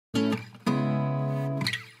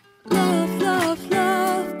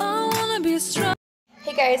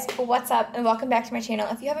guys, what's up and welcome back to my channel.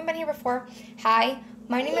 If you haven't been here before, hi,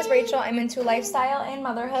 my name is Rachel. I'm into lifestyle and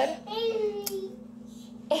motherhood,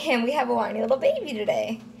 and we have a whiny little baby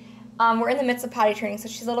today. We're in the midst of potty training, so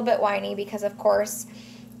she's a little bit whiny because of course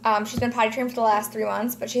she's been potty trained for the last 3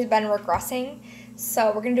 months, but she's been regressing,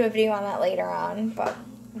 so we're going to do a video on that later on. But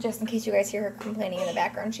just in case you guys hear her complaining in the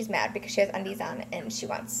background, she's mad because she has undies on and she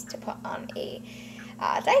wants to put on a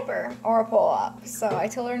diaper or a pull-up. So I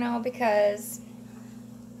told her no because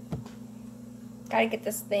gotta get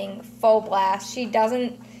this thing full blast. She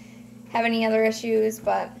doesn't have any other issues,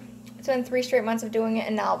 but it's been 3 straight months of doing it,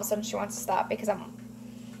 and now all of a sudden she wants to stop because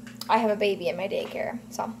I have a baby in my daycare.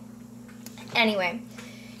 So anyway,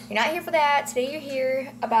 you're not here for that. Today you're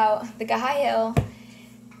here about the haihill.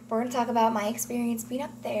 We're gonna talk about my experience being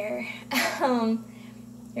up there. You're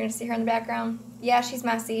gonna see her in the background. Yeah, she's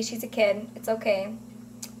messy. She's a kid. It's okay.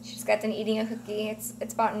 She just got done eating a cookie.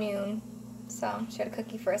 It's about noon, so she had a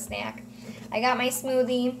cookie for a snack. I got my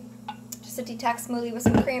smoothie, just a detox smoothie with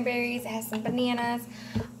some cranberries. It has some bananas,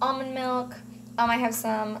 almond milk. I have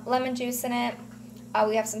some lemon juice in it.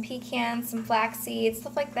 We have some pecans, some flax seeds,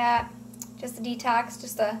 stuff like that. Just a detox,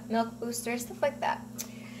 just a milk booster, stuff like that.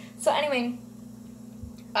 So anyway,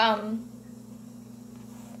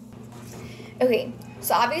 okay,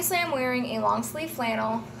 so obviously I'm wearing a long sleeve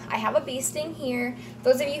flannel. I have a bee sting here.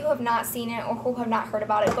 Those of you who have not seen it or who have not heard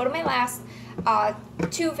about it, go to my last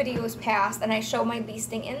 2 videos past, and I show my bee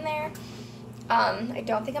sting in there. I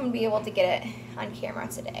don't think I'm going to be able to get it on camera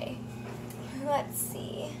today. Let's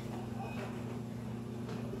see.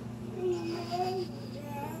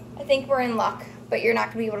 I think we're in luck, but you're not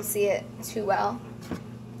going to be able to see it too well.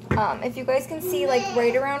 If you guys can see, like,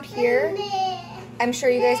 right around here, I'm sure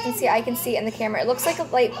you guys can see, I can see it in the camera. It looks like a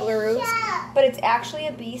light bruise, but it's actually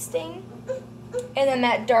a bee sting. And then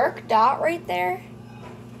that dark dot right there,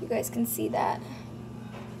 you guys can see that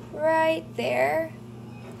right there.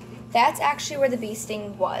 That's actually where the bee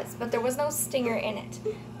sting was, but there was no stinger in it.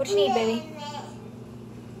 What you need, baby?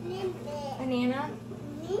 Banana?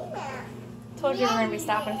 Told you we were going to be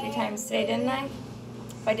stopping a few times today, didn't I?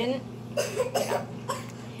 If I didn't, yeah.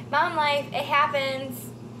 Mom life, it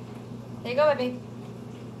happens. There you go, baby.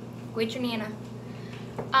 Go eat your Nana.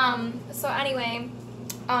 So anyway,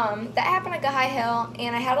 that happened at haihill,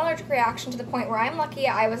 and I had an allergic reaction to the point where I'm lucky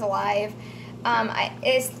I was alive.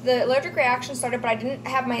 The allergic reaction started, but I didn't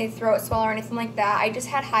have my throat swell or anything like that. I just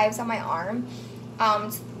had hives on my arm,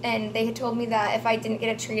 and they had told me that if I didn't get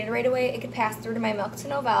it treated right away, it could pass through to my milk to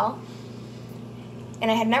Novell. And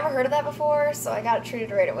I had never heard of that before, so I got it treated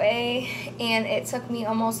right away, and it took me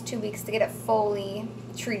almost 2 weeks to get it fully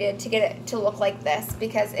treated, to get it to look like this,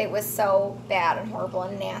 because it was so bad and horrible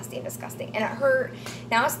and nasty and disgusting, and it hurt.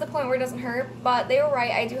 Now it's to the point where it doesn't hurt, but they were right.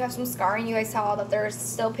 I do have some scarring. You guys saw that there's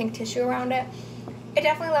still pink tissue around it. It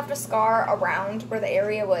definitely left a scar around where the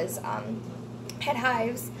area was had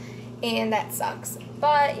hives, and that sucks,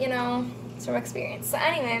 but you know, it's from experience. So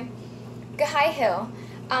anyway, haihill.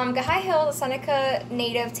 Haihill, the Seneca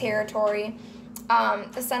Native territory.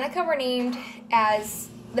 The Seneca were named as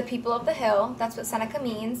the people of the hill. That's what Seneca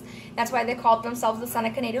means. That's why they called themselves the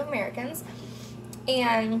Seneca Native Americans.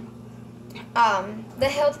 And the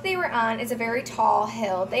hill that they were on is a very tall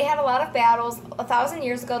hill. They had a lot of battles. 1,000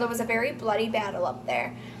 years ago, there was a very bloody battle up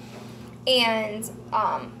there. And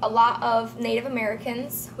a lot of Native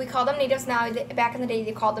Americans, we call them natives now. Back in the day,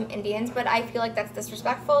 they called them Indians, but I feel like that's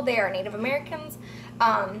disrespectful. They are Native Americans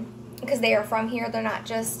because they are from here. They're not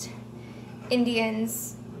just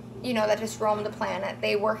Indians, you know, that just roamed the planet.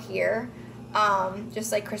 They were here,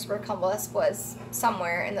 just like Christopher Columbus was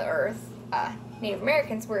somewhere in the earth. Native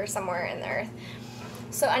Americans were somewhere in the earth.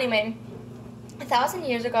 So anyway, 1,000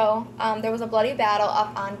 years ago, there was a bloody battle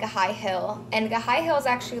up on haihill, and haihill is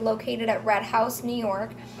actually located at Red House, New York.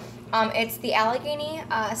 It's the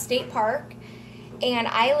Allegany State Park, and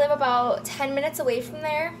I live about 10 minutes away from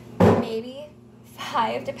there, maybe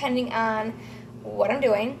 5, depending on what I'm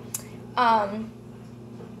doing.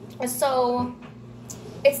 So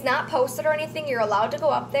it's not posted or anything. You're allowed to go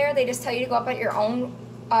up there. They just tell you to go up at your own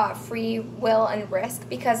free will and risk,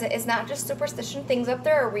 because it is not just superstition. Things up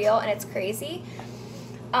there are real, and it's crazy.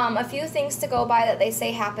 A few things to go by that they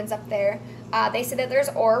say happens up there. They say that there's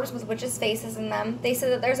orbs with witches' faces in them. They say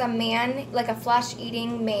that there's a man, like a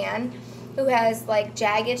flesh-eating man, who has like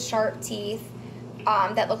jagged, sharp teeth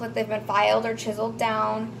that look like they've been filed or chiseled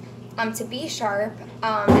down to be sharp.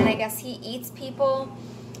 And I guess he eats people.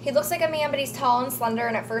 He looks like a man, but he's tall and slender,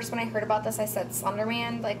 and at first when I heard about this, I said Slender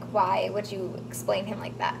Man. Like, why would you explain him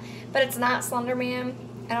like that? But it's not Slender Man.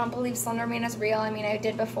 I don't believe Slender Man is real. I mean, I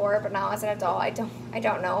did before, but now as an adult, I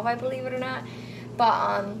don't know if I believe it or not.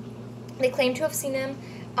 But They claim to have seen him.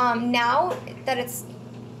 Now that it's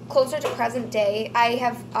closer to present day, I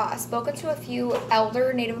have spoken to a few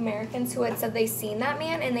elder Native Americans who had said they've seen that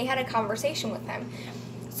man, and they had a conversation with him.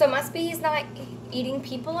 So it must be he's not eating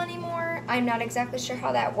people anymore. I'm not exactly sure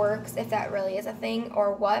how that works, if that really is a thing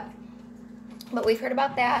or what. But we've heard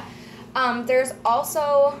about that. There's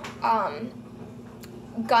also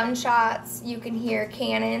gunshots. You can hear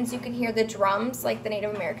cannons. You can hear the drums like the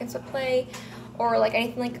Native Americans would play, or like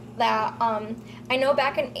anything like that. I know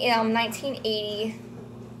back in 1980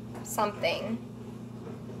 something,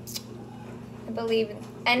 I believe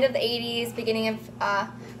end of the 80s, beginning of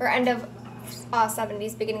or end of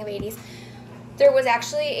 70s, beginning of 80s, there was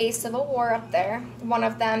actually a civil war up there, one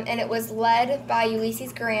of them, and it was led by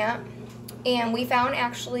Ulysses Grant. And we found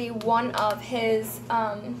actually one of his,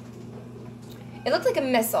 it looked like a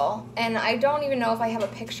missile, and I don't even know if I have a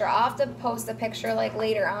picture. I'll have to post a picture like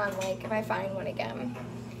later on, like if I find one again.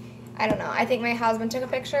 I don't know. I think my husband took a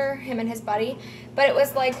picture, him and his buddy, but it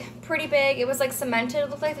was like pretty big. It was like cemented. It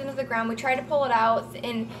looked like the end of the ground. We tried to pull it out,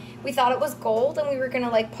 and we thought it was gold, and we were gonna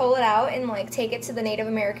like pull it out and like take it to the Native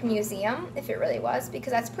American Museum if it really was,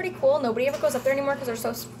 because that's pretty cool. Nobody ever goes up there anymore because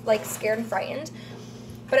they're so like scared and frightened.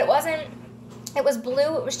 But it wasn't. It was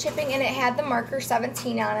blue, it was chipping, and it had the marker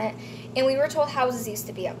 17 on it, and we were told houses used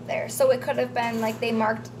to be up there. So it could have been like they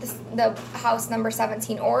marked the house number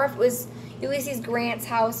 17, or if it was Ulysses Grant's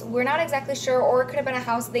house, we're not exactly sure, or it could have been a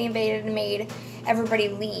house they invaded and made everybody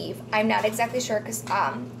leave. I'm not exactly sure, because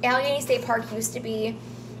Allegany State Park used to be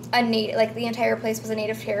a native, like the entire place was a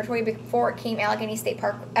native territory before it came Allegany State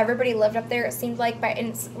Park. Everybody lived up there, it seemed like, and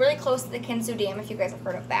it's really close to the Kinsu Dam, if you guys have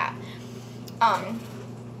heard of that.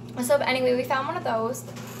 So anyway, we found one of those.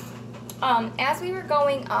 As we were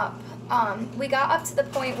going up, we got up to the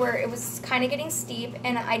point where it was kind of getting steep,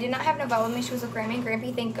 and I did not have Novelle with me. She was with Grammy and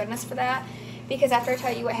Grampy. Thank goodness for that, because after I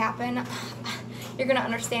tell you what happened, you're going to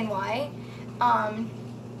understand why.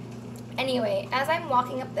 Anyway, as I'm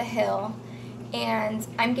walking up the hill, and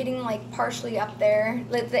I'm getting like partially up there,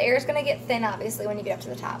 the air is going to get thin, obviously, when you get up to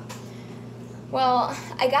the top. Well,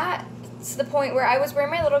 I got to the point where I was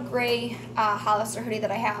wearing my little gray Hollister hoodie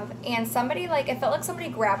that I have, and somebody, like, I felt like somebody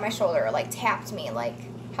grabbed my shoulder or like tapped me, like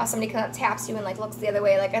how somebody kind of taps you and like looks the other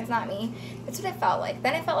way, like, that's not me. That's what it felt like.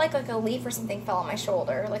 Then it felt like a leaf or something fell on my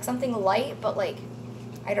shoulder, like something light, but like,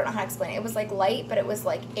 I don't know how to explain it. It was like light, but it was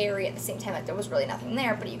like airy at the same time. Like there was really nothing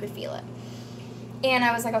there, but you could feel it. And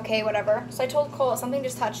I was like, okay, whatever. So I told Cole, something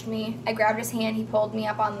just touched me. I grabbed his hand. He pulled me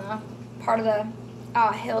up on the part of the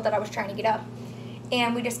hill that I was trying to get up.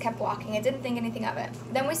 And we just kept walking. I didn't think anything of it.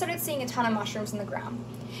 Then we started seeing a ton of mushrooms in the ground.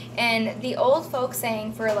 And the old folks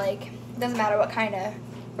saying, for like, doesn't matter what kind of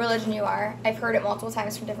religion you are, I've heard it multiple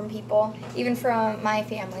times from different people, even from my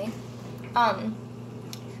family.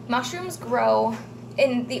 Mushrooms grow,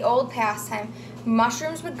 in the old past time,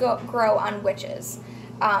 mushrooms would grow on witches,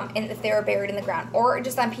 and if they were buried in the ground, or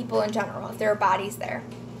just on people in general, if there were bodies there.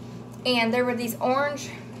 And there were these orange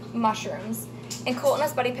mushrooms, and Colt and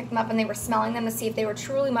his buddy picked them up, and they were smelling them to see if they were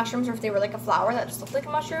truly mushrooms or if they were like a flower that just looked like a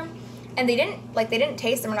mushroom. And they didn't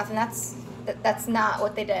taste them or nothing. That's not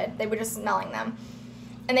what they did. They were just smelling them.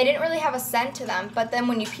 And they didn't really have a scent to them, but then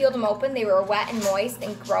when you peeled them open, they were wet and moist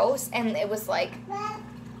and gross, and it was like,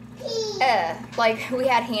 like we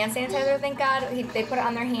had hand sanitizer, thank God. They put it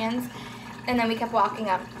on their hands, and then we kept walking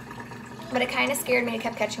up. But it kind of scared me. It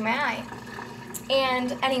kept catching my eye.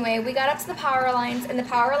 And anyway, we got up to the power lines, and the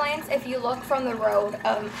power lines, if you look from the road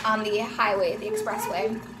on the highway, the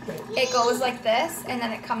expressway, it goes like this, and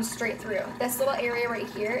then it comes straight through. This little area right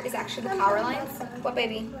here is actually the power lines. What,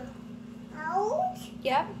 baby?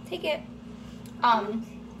 Yep, take it.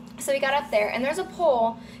 So we got up there, and there's a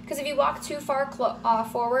pole, because if you walk too far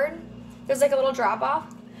forward, there's like a little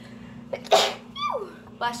drop-off.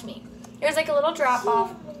 Bless me. There's like a little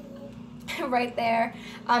drop-off right there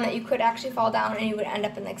that you could actually fall down and you would end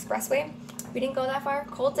up in the expressway. We didn't go that far.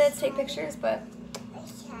 Colt did take pictures, but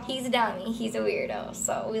he's a dummy. He's a weirdo,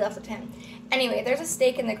 so we left it to him. Anyway, there's a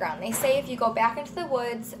stake in the ground. They say if you go back into the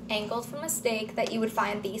woods, angled from a stake, that you would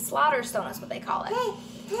find the slaughter stone, is what they call it.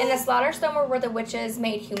 And the slaughter stone were where the witches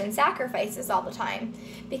made human sacrifices all the time,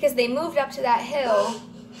 because they moved up to that hill.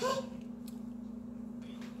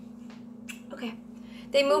 Okay.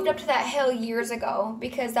 They moved up to that hill years ago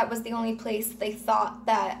because that was the only place they thought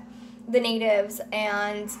that the natives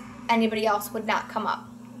and anybody else would not come up.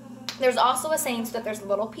 There's also a saying that there's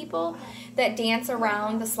little people that dance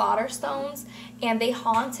around the slaughter stones, and they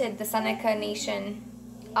haunted the Seneca Nation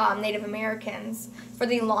Native Americans for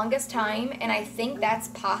the longest time, and I think that's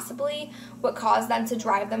possibly what caused them to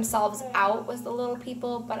drive themselves out was the little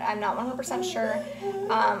people, but I'm not 100% sure.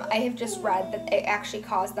 I have just read that it actually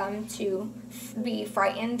caused them to be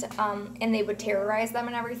frightened, and they would terrorize them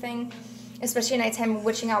and everything, especially at nighttime,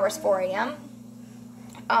 witching hours 4 a.m.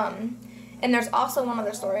 And there's also one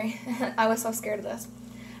other story. I was so scared of this.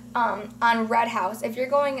 On Red House, if you're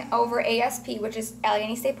going over ASP, which is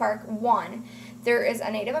Allegany State Park 1, there is a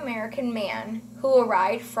Native American man who will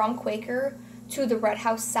ride from Quaker to the Red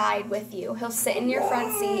House side with you. He'll sit in your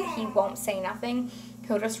front seat. He won't say nothing.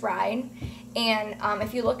 He'll just ride. And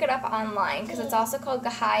if you look it up online, because it's also called the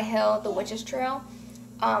haihill, the Witches Trail,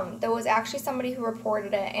 there was actually somebody who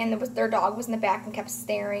reported it, and their dog was in the back and kept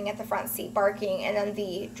staring at the front seat, barking, and then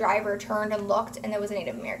the driver turned and looked, and there was a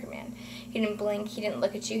Native American man. He didn't blink, he didn't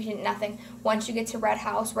look at you, he didn't nothing. Once you get to Red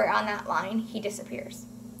House, right on that line, he disappears.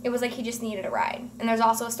 It was like he just needed a ride. And there's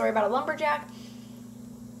also a story about a lumberjack.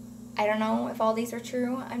 I don't know if all these are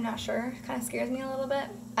true. I'm not sure. It kind of scares me a little bit.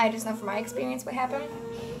 I just know from my experience what happened.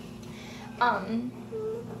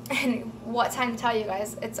 And what time to tell you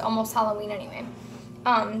guys. It's almost Halloween anyway.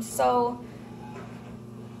 So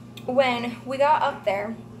when we got up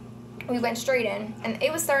there, we went straight in, and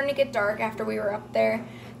it was starting to get dark after we were up there.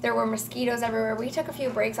 There were mosquitoes everywhere. We took a few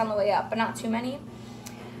breaks on the way up, but not too many.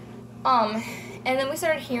 And then we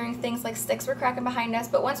started hearing things like sticks were cracking behind us,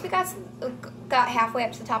 but once we got halfway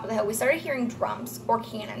up to the top of the hill, we started hearing drums or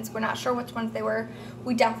cannons. We're not sure which ones they were.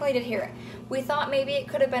 We definitely did hear it. We thought maybe it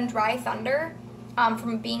could have been dry thunder,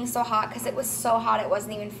 from being so hot, because it was so hot it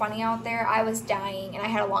wasn't even funny out there. I was dying, and I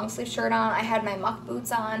had a long sleeve shirt on, I had my muck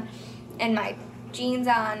boots on, and my jeans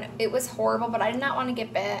on. It was horrible, but I did not want to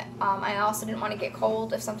get bit. I also didn't want to get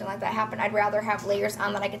cold if something like that happened. I'd rather have layers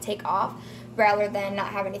on that I could take off rather than not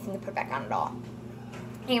have anything to put back on at all.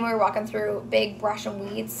 And we were walking through big brush and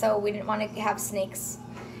weeds, so we didn't want to have snakes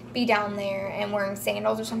be down there and wearing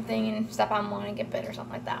sandals or something and step on one and get bit or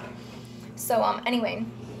something like that. So anyway,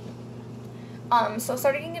 so it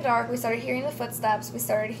started getting dark. We started hearing the footsteps. We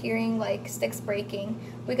started hearing like sticks breaking.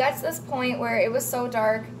 We got to this point where it was so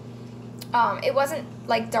dark. It wasn't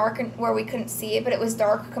like dark where we couldn't see it, but it was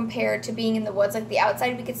dark compared to being in the woods. Like the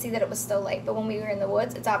outside, we could see that it was still light, but when we were in the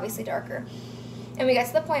woods, it's obviously darker. And we got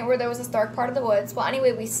to the point where there was this dark part of the woods. Well,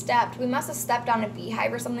 anyway, we must have stepped on a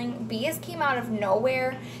beehive or something. Bees came out of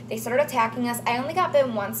nowhere. They started attacking us. I only got bit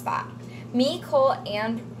in one spot. Me, Cole,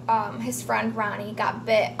 and his friend Ronnie got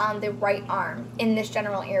bit on the right arm in this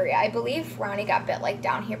general area. I believe Ronnie got bit like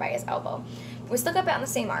down here by his elbow. We still got bit on the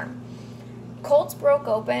same arm. Colt's broke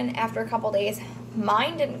open after a couple days.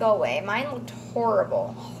 Mine didn't go away. Mine looked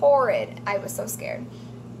horrible. Horrid. I was so scared.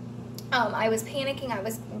 I was panicking. I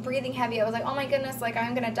was breathing heavy. I was like, oh my goodness, like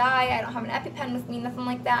I'm going to die. I don't have an EpiPen with me, nothing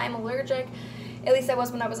like that. I'm allergic. At least I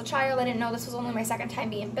was when I was a child. I didn't know this was only my second time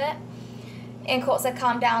being bit. And Colt said,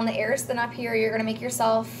 calm down. The air is thin up here. You're going to make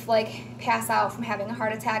yourself like pass out from having a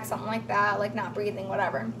heart attack, something like that, like not breathing,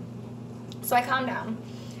 whatever. So I calmed down.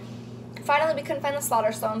 Finally, we couldn't find the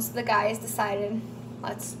slaughter stones, so the guys decided,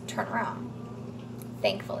 let's turn around.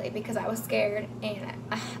 Thankfully, because I was scared, and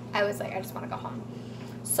I was like, I just want to go home.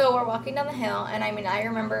 So we're walking down the hill, and I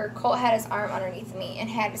remember Colt had his arm underneath me and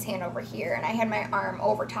had his hand over here, and I had my arm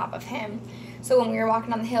over top of him. So when we were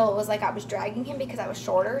walking down the hill, it was like I was dragging him because I was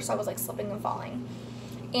shorter, so I was like slipping and falling.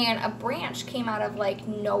 And a branch came out of like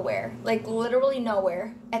nowhere, like literally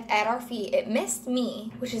nowhere at our feet. It missed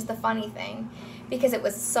me, which is the funny thing, because it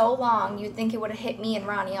was so long, you'd think it would have hit me and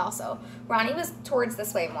Ronnie also. Ronnie was towards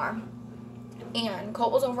this way more, and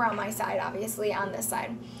Colt was over on my side, obviously, on this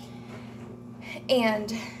side.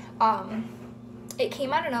 And it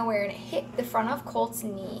came out of nowhere, and it hit the front of Colt's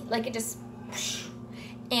knee, like it just,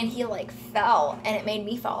 and he like fell, and it made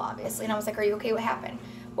me fall, obviously. And I was like, are you okay? What happened?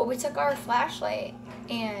 Well, we took our flashlight,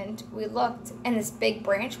 and we looked, and this big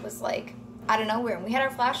branch was like out of nowhere, and we had our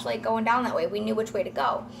flashlight going down that way. We knew which way to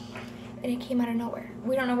go, and it came out of nowhere.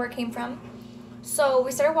 We don't know where it came from. So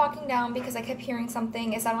we started walking down because I kept hearing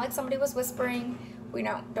something. It sounded like somebody was whispering. We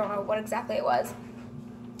don't know what exactly it was.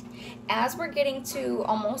 As we're getting to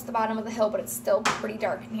almost the bottom of the hill, but it's still pretty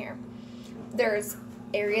dark in here, there's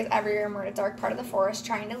areas everywhere, and we're in a dark part of the forest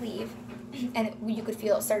trying to leave, and you could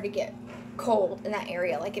feel it started to get cold in that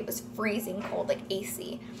area, like it was freezing cold, like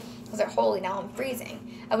AC. I was like, holy, now I'm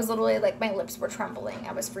freezing. I was literally like, my lips were trembling.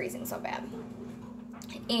 I was freezing so bad.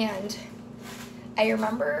 And I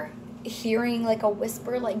remember hearing like a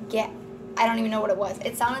whisper, like I don't even know what it was.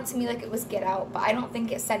 It sounded to me like it was get out, but I don't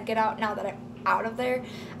think it said get out now that I'm out of there.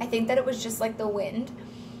 I think that it was just like the wind.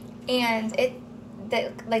 And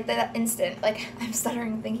that instant, like I'm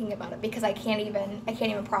stuttering thinking about it because I can't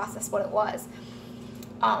even process what it was.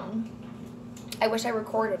 I wish I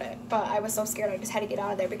recorded it, but I was so scared I just had to get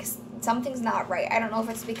out of there because something's not right. I don't know if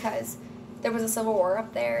it's because there was a civil war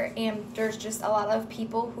up there and there's just a lot of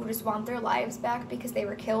people who just want their lives back because they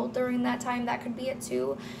were killed during that time. That could be it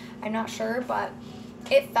too. I'm not sure, but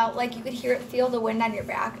it felt like you could feel the wind on your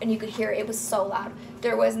back, and you could hear it. It was so loud.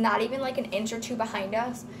 There was not even like an inch or two behind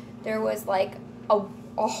us. There was like a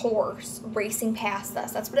horse racing past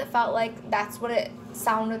us. That's what it felt like. That's what it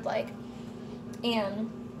sounded like. And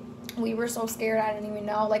we were so scared, I didn't even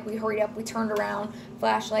know. Like, we hurried up, we turned around,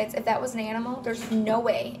 flashlights. If that was an animal, there's no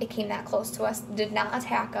way it came that close to us, did not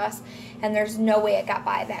attack us, and there's no way it got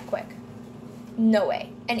by that quick. No way.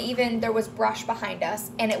 And even there was brush behind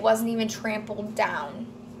us, and it wasn't even trampled down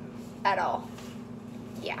at all.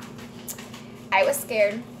 Yeah. I was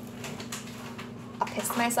scared. I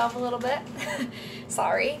pissed myself a little bit.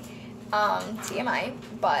 Sorry. TMI.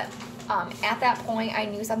 But at that point, I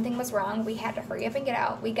knew something was wrong. We had to hurry up and get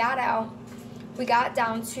out. We got out. We got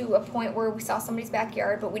down to a point where we saw somebody's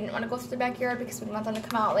backyard, but we didn't want to go through the backyard because we didn't want them to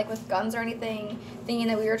come out like with guns or anything, thinking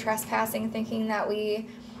that we were trespassing, thinking that we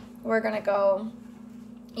were going to go,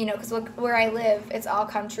 you know, because where I live, it's all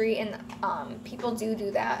country, and people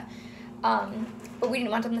do that. But we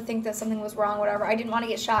didn't want them to think that something was wrong, whatever. I didn't want to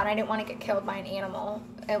get shot, and I didn't want to get killed by an animal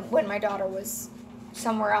when my daughter was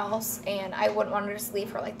somewhere else, and I wouldn't want to just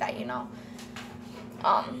leave her like that, you know.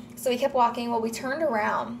 So we kept walking. Well, we turned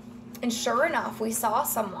around, and sure enough, we saw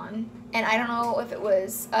someone, and I don't know if it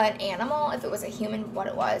was an animal, if it was a human, what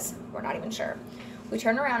it was. We're not even sure. We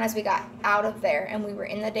turned around as we got out of there, and we were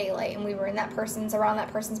in the daylight, and we were in around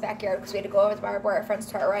that person's backyard because we had to go over the barbed wire fence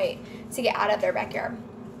to our right to get out of their backyard.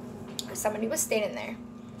 Somebody was standing there,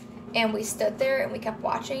 and we stood there, and we kept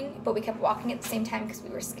watching, but we kept walking at the same time because we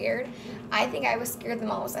were scared. I think I was scared the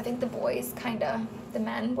most. I think the boys the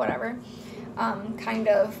men, whatever, kind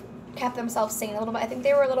of kept themselves sane a little bit. I think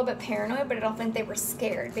they were a little bit paranoid, but I don't think they were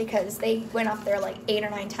scared because they went up there like 8 or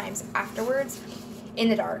 9 times afterwards in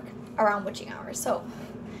the dark around witching hours. So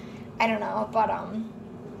I don't know, but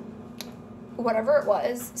whatever it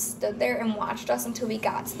was stood there and watched us until we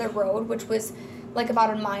got to the road, which was like about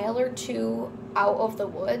a mile or 2 out of the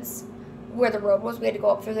woods where the road was. We had to go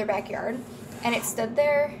up through their backyard, and it stood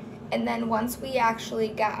there, and then once we actually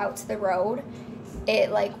got out to the road,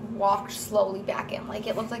 it like walked slowly back in. Like,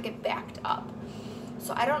 it looked like it backed up.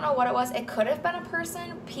 So I don't know what it was. It could have been a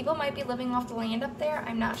person. People might be living off the land up there.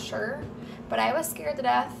 I'm not sure, but I was scared to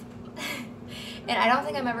death. And I don't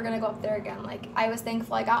think I'm ever gonna go up there again. Like, I was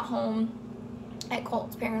thankful I got home at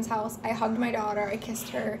Colt's parents' house. I hugged my daughter. I kissed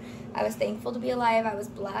her. I was thankful to be alive. I was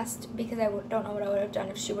blessed because I don't know what I would have done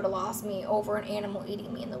if she would have lost me over an animal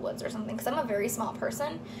eating me in the woods or something, because I'm a very small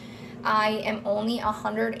person. I am only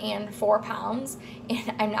 104 pounds,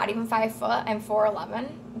 and I'm not even 5 foot. I'm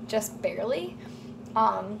 4'11", just barely.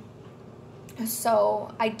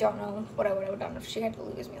 So I don't know what I would have done if she had to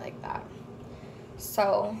lose me like that.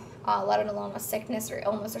 So let alone a sickness or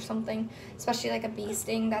illness or something, especially like a bee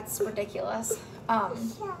sting. That's ridiculous.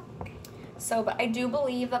 But I do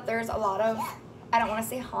believe that there's a lot of, I don't want to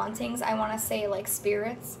say hauntings, I want to say like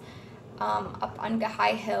spirits up on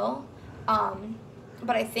haihill.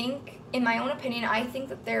 But I think, in my own opinion, I think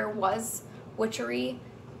that there was witchery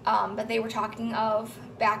that they were talking of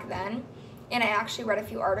back then. And I actually read a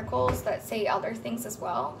few articles that say other things as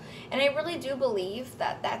well. And I really do believe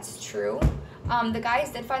that that's true. The guys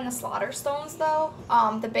did find the slaughter stones, though.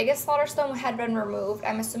 The biggest slaughter stone had been removed,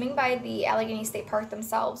 I'm assuming by the Allegany State Park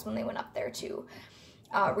themselves when they went up there to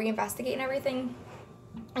reinvestigate and everything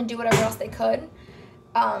and do whatever else they could.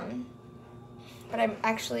 But I'm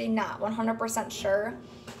actually not 100% sure.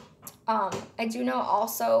 I do know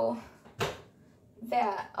also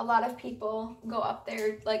that a lot of people go up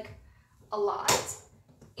there, like, a lot.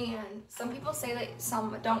 And some people say that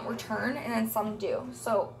some don't return, and then some do.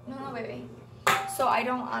 So, no, baby. So I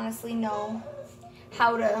don't honestly know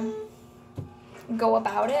how to go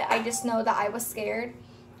about it. I just know that I was scared,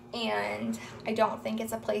 and I don't think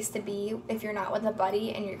it's a place to be if you're not with a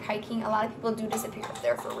buddy and you're hiking. A lot of people do disappear up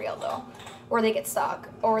there for real, though. Or they get stuck,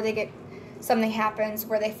 or something happens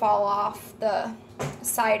where they fall off the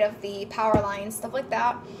side of the power line, stuff like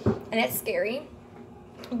that, and it's scary.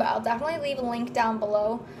 But I'll definitely leave a link down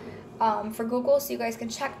below for Google so you guys can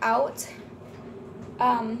check out.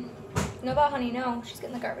 No, about honey, no, she's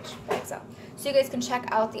getting the garbage bags out. So you guys can check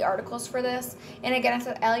out the articles for this. And again, it's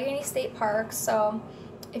at Allegany State Park, so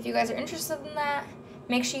if you guys are interested in that,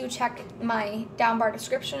 make sure you check my down bar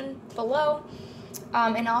description below.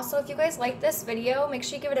 And also, if you guys like this video, make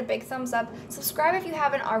sure you give it a big thumbs up. Subscribe if you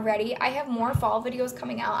haven't already. I have more fall videos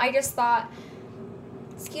coming out. I just thought,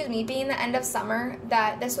 excuse me, being the end of summer,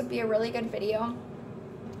 that this would be a really good video.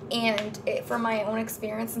 And from my own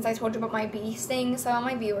experience, since I told you about my bee sting, some of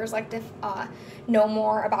my viewers like to know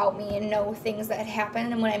more about me and know things that had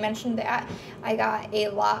happened. And when I mentioned that, I got a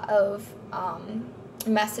lot of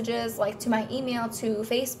messages, like to my email, to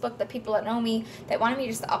Facebook, the people that know me, that wanted me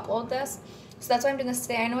just to upload this. So that's why I'm doing this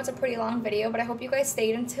today. I know it's a pretty long video, but I hope you guys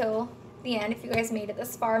stayed until the end. If you guys made it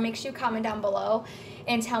this far, make sure you comment down below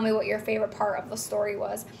and tell me what your favorite part of the story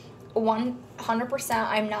was. 100%,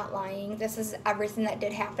 I'm not lying. This is everything that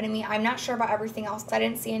did happen to me. I'm not sure about everything else because I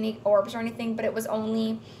didn't see any orbs or anything, but it was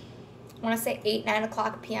only, I want to say 8, 9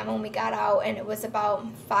 o'clock p.m. when we got out, and it was about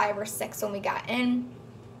 5 or 6 when we got in.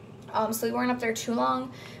 So we weren't up there too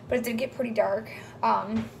long, but it did get pretty dark.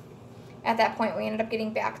 At that point, we ended up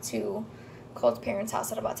getting back to Cole's parents'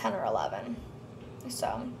 house at about 10 or 11.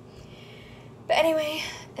 So, but anyway,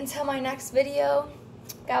 until my next video,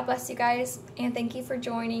 God bless you guys, and thank you for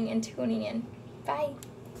joining and tuning in. Bye.